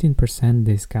a 15%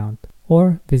 discount,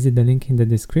 or visit the link in the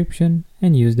description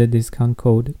and use the discount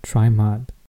code TRYMUD.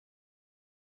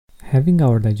 Having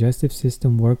our digestive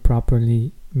system work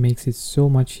properly makes it so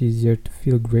much easier to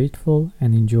feel grateful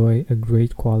and enjoy a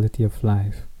great quality of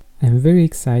life. I'm very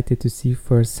excited to see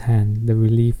firsthand the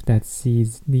relief that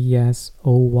Seed's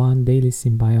DS-01 Daily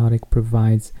Symbiotic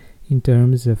provides in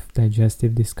terms of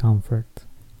digestive discomfort.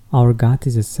 Our gut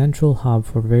is a central hub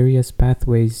for various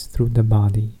pathways through the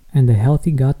body, and a healthy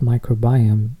gut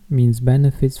microbiome means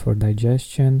benefits for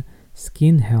digestion,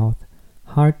 skin health,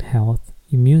 heart health,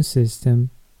 immune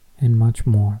system, and much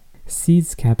more.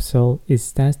 Seed's capsule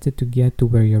is tested to get to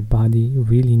where your body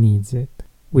really needs it.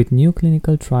 With new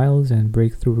clinical trials and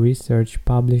breakthrough research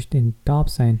published in top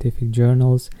scientific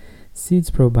journals, Seed's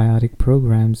probiotic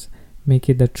programs make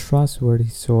it a trustworthy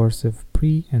source of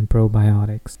pre- and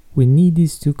probiotics. We need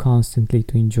these two constantly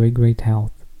to enjoy great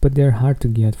health, but they're hard to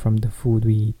get from the food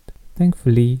we eat.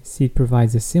 Thankfully, Seed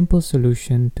provides a simple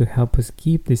solution to help us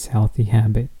keep this healthy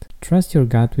habit. Trust your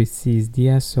gut with Seed's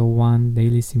DS-01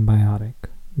 Daily Symbiotic.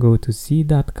 Go to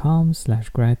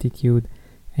seed.com/gratitude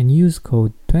and use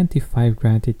code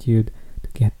 25gratitude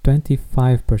to get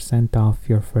 25% off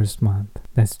your first month.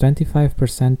 That's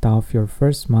 25% off your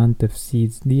first month of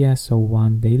Seed's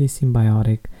DS-01 Daily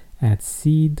Symbiotic at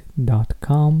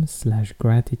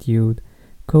seed.com/gratitude,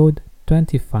 code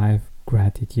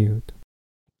 25gratitude.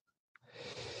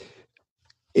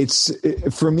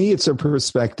 For me, it's a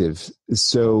perspective.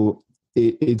 So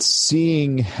it's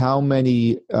seeing how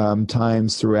many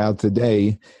times throughout the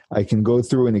day I can go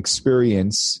through an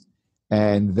experience,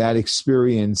 and that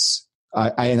experience,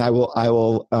 I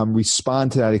will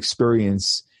respond to that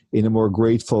experience in a more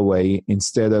grateful way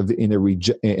instead of in a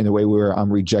way where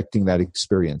I'm rejecting that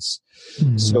experience.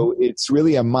 Mm-hmm. So it's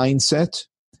really a mindset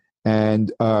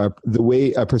and a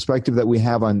perspective that we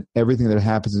have on everything that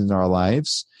happens in our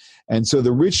lives. And so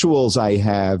the rituals I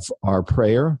have are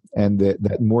prayer and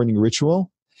that morning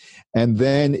ritual. And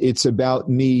then it's about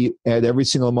me at every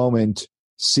single moment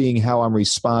seeing how I'm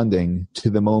responding to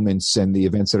the moments and the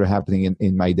events that are happening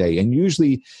in my day. And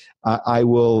usually I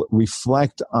will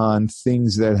reflect on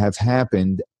things that have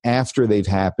happened after they've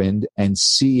happened and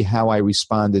see how I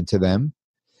responded to them.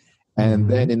 And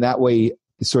then in that way,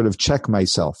 sort of check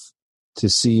myself to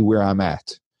see where I'm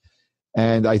at.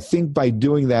 And I think by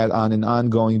doing that on an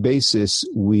ongoing basis,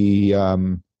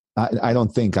 I'm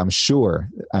sure,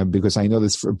 because I know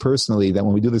this personally, that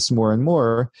when we do this more and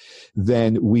more,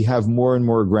 then we have more and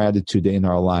more gratitude in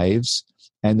our lives,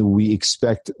 and we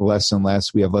expect less and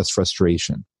less. We have less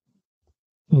frustration.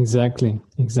 Exactly.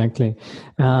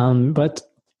 But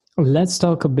let's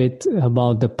talk a bit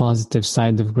about the positive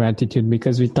side of gratitude,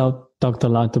 because we talked a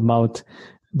lot about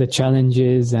the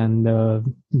challenges and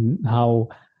how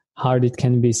hard it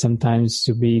can be sometimes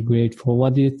to be grateful.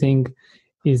 What do you think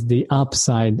is the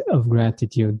upside of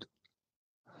gratitude?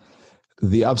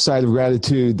 The upside of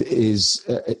gratitude is,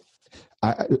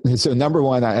 so number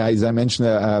one, as I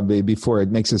mentioned before,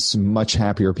 it makes us much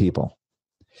happier people.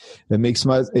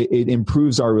 It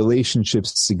improves our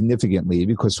relationships significantly,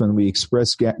 because when we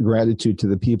express gratitude to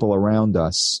the people around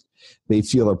us, they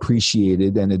feel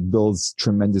appreciated, and it builds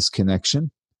tremendous connection.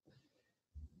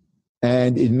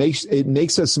 And it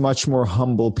makes us much more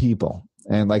humble people.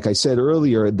 And like I said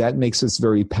earlier, that makes us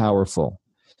very powerful,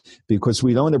 because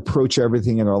we don't approach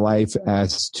everything in our life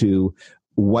as to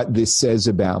what this says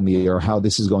about me or how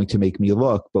this is going to make me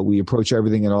look, but we approach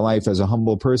everything in our life as a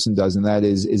humble person does, and that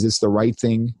is this the right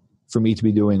thing for me to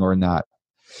be doing or not?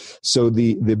 So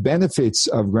the benefits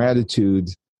of gratitude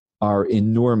are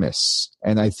enormous.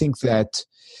 And I think that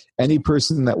any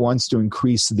person that wants to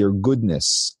increase their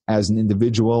goodness as an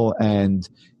individual and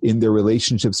in their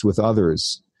relationships with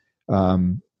others,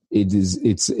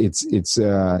 it's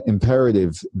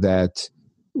imperative that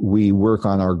we work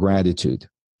on our gratitude.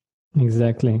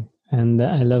 Exactly. And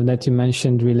I love that you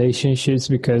mentioned relationships,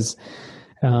 because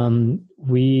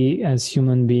we as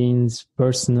human beings,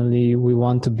 personally, we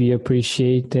want to be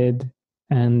appreciated,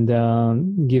 and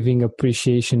giving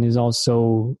appreciation is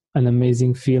also an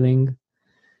amazing feeling.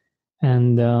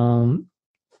 And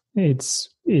it's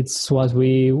what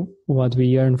we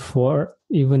yearn for,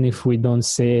 even if we don't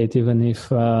say it, even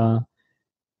if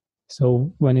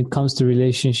so when it comes to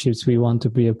relationships, we want to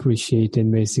be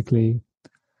appreciated, basically.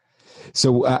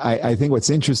 So I think what's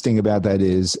interesting about that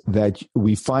is that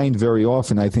we find very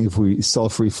often, I think if we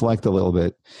self-reflect a little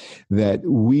bit, that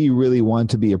we really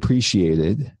want to be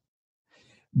appreciated,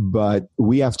 but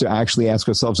we have to actually ask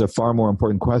ourselves a far more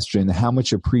important question: how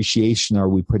much appreciation are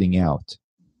we putting out?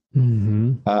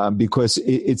 Mm-hmm. Because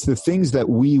it's the things that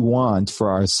we want for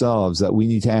ourselves that we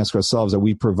need to ask ourselves, are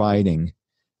we providing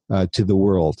to the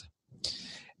world?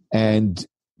 And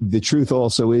the truth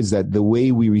also is that the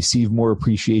way we receive more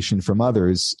appreciation from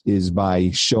others is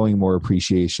by showing more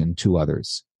appreciation to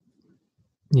others.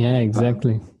 Yeah,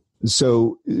 exactly.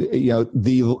 So,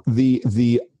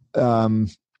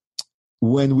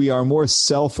 when we are more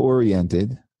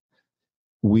self-oriented,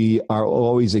 we are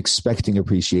always expecting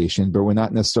appreciation, but we're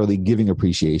not necessarily giving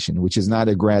appreciation, which is not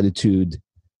a gratitude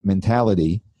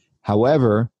mentality.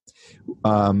 However,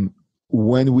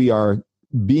 when we are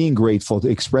being grateful,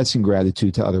 expressing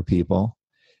gratitude to other people,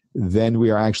 then we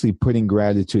are actually putting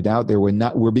gratitude out there.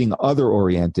 We're being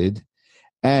other-oriented.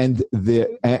 And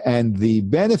the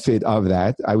benefit of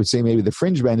that, I would say maybe the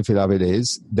fringe benefit of it,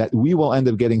 is that we will end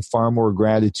up getting far more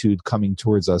gratitude coming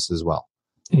towards us as well.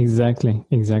 Exactly.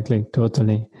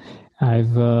 Totally.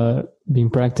 I've been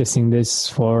practicing this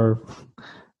for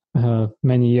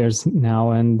many years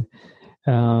now, and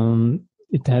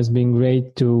it has been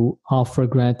great to offer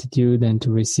gratitude and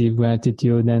to receive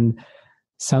gratitude. And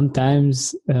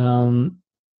sometimes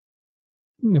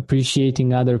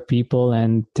appreciating other people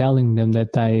and telling them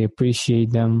that I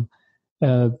appreciate them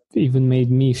even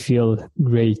made me feel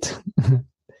great.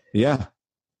 Yeah.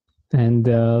 And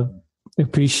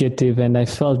appreciative, and I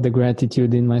felt the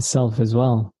gratitude in myself as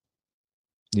well.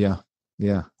 Yeah.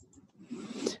 Yeah.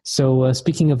 So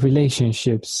speaking of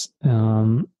relationships,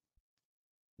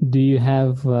 do you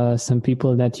have some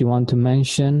people that you want to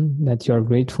mention that you're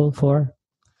grateful for?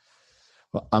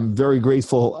 Well, I'm very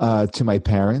grateful to my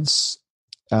parents.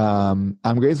 I'm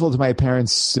grateful to my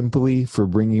parents simply for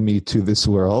bringing me to this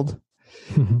world.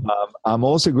 I'm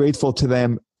also grateful to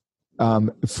them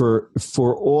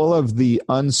for all of the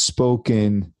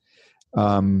unspoken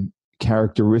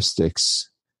characteristics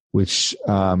which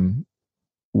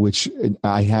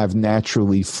I have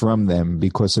naturally from them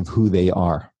because of who they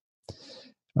are.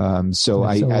 So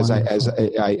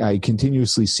I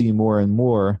continuously see more and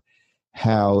more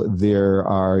how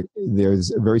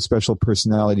there's very special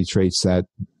personality traits that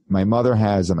my mother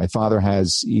has and my father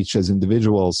has, each as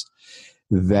individuals,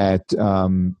 that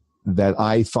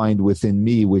I find within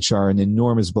me, which are an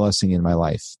enormous blessing in my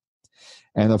life.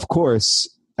 And of course,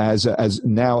 as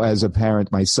a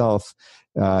parent myself,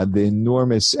 the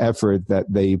enormous effort that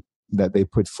they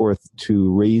put forth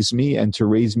to raise me, and to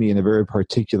raise me in a very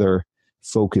particular,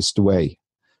 focused way,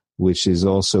 which has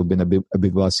also been a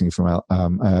big blessing for my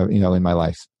in my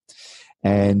life.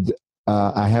 And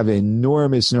I have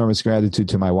enormous gratitude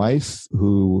to my wife,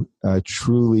 who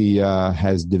truly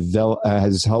has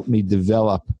helped me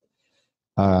develop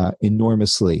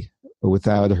enormously.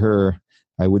 Without her,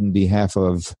 I wouldn't be half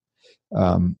of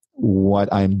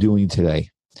what I'm doing today.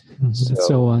 That's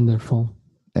so wonderful.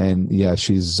 And yeah,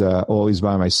 she's always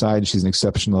by my side. She's an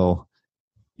exceptional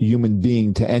human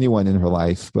being to anyone in her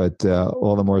life, but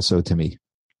all the more so to me.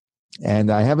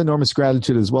 And I have enormous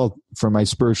gratitude as well for my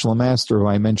spiritual master, who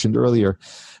I mentioned earlier,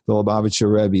 the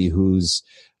Lubavitcher Rabbi, who's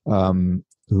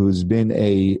been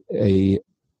a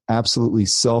absolutely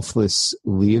selfless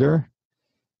leader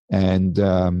and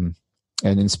an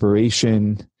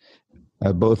inspiration,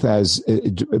 both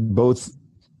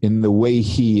in the way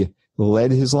he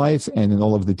led his life and in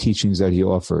all of the teachings that he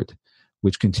offered,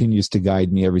 which continues to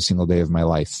guide me every single day of my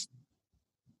life.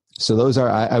 So those are,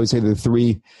 I would say, the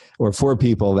 3 or 4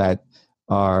 people that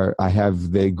I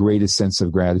have the greatest sense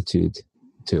of gratitude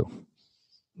to.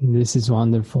 This is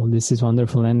wonderful.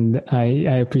 And I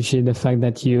appreciate the fact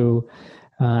that you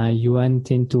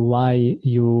went into why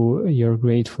you're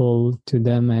grateful to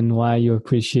them and why you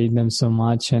appreciate them so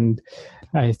much. And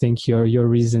I think your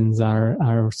reasons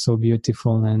are so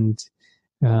beautiful and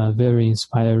very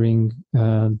inspiring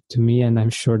to me, and I'm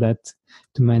sure that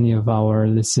to many of our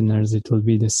listeners it will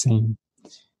be the same.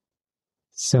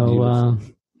 So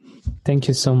thank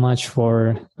you so much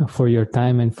for your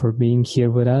time and for being here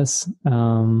with us.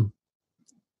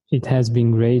 It has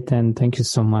been great, and thank you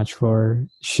so much for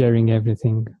sharing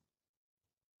everything.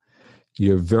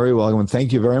 You're very welcome, and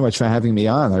thank you very much for having me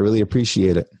on. I really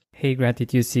appreciate it. Hey,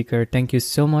 Gratitude Seeker, thank you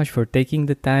so much for taking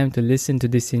the time to listen to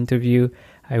this interview.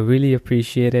 I really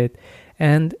appreciate it.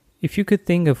 And if you could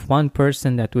think of one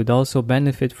person that would also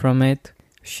benefit from it,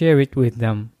 share it with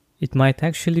them. It might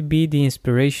actually be the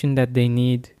inspiration that they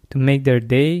need to make their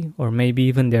day or maybe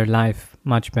even their life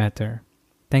much better.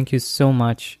 Thank you so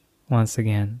much once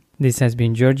again. This has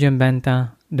been Georgian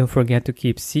Benta. Don't forget to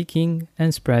keep seeking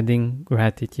and spreading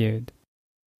gratitude.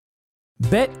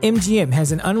 BetMGM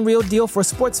has an unreal deal for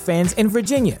sports fans in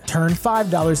Virginia. Turn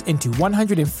 $5 into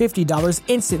 $150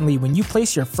 instantly when you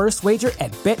place your first wager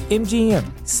at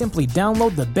BetMGM. Simply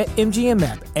download the BetMGM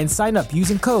app and sign up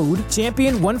using code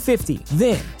Champion150.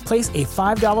 Then, place a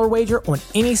 $5 wager on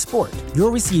any sport.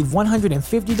 You'll receive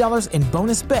 $150 in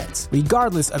bonus bets,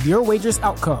 regardless of your wager's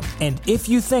outcome. And if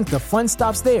you think the fun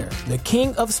stops there, the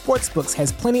king of sportsbooks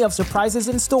has plenty of surprises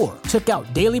in store. Check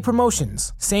out daily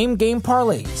promotions, same-game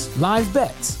parlays, live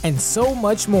bets, and so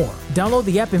much more. Download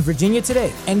the app in Virginia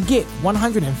today and get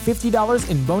 $150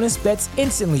 in bonus bets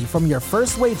instantly from your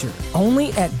first wager.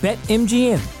 Only at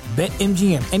BetMGM.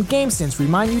 BetMGM and GameSense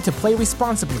remind you to play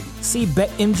responsibly. See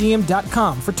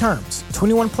BetMGM.com for terms.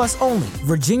 21 plus only.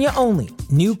 Virginia only.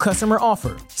 New customer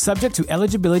offer. Subject to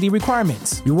eligibility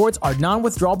requirements. Rewards are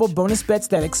non-withdrawable bonus bets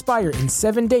that expire in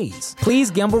 7 days. Please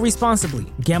gamble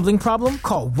responsibly. Gambling problem?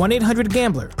 Call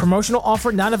 1-800-GAMBLER. Promotional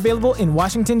offer not available in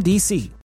Washington, D.C.